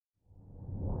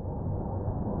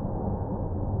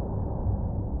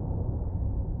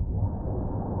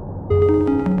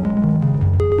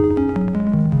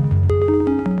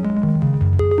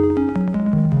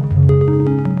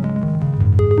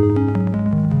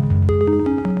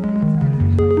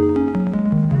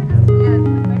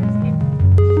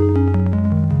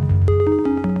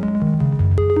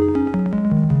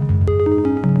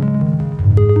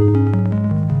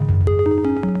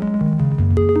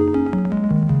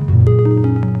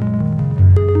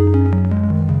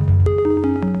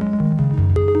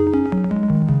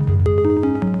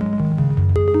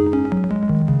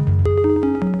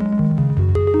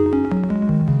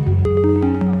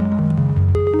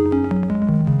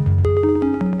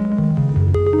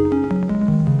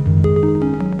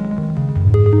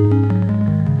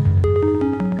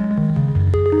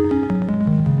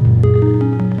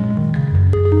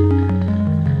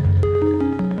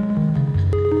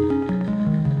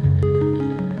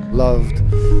loved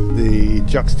the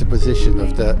juxtaposition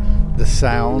of the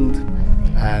sound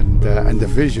and the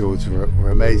visuals were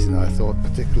amazing. I thought,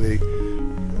 particularly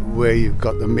where you've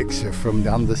got the mixture from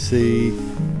the undersea,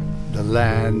 the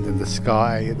land and the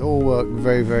sky. It all worked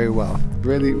very, very well.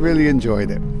 Really enjoyed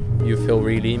it. You feel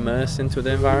really immersed into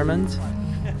the environment?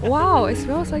 Wow, it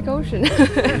smells like ocean.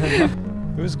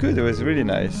 It was good, it was really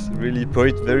nice, really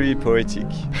very poetic.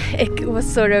 It was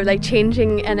sort of like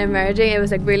changing and emerging. It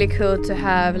was like really cool to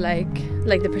have like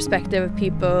the perspective of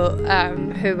people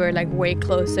who were like way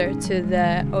closer to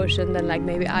the ocean than like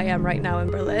maybe I am right now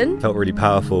in Berlin. Felt really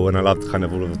powerful, and I loved kind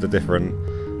of all of the different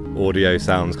audio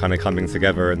sounds kind of coming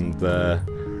together, and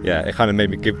yeah, it kind of made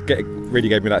me really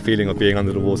gave me that feeling of being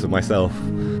under the water myself.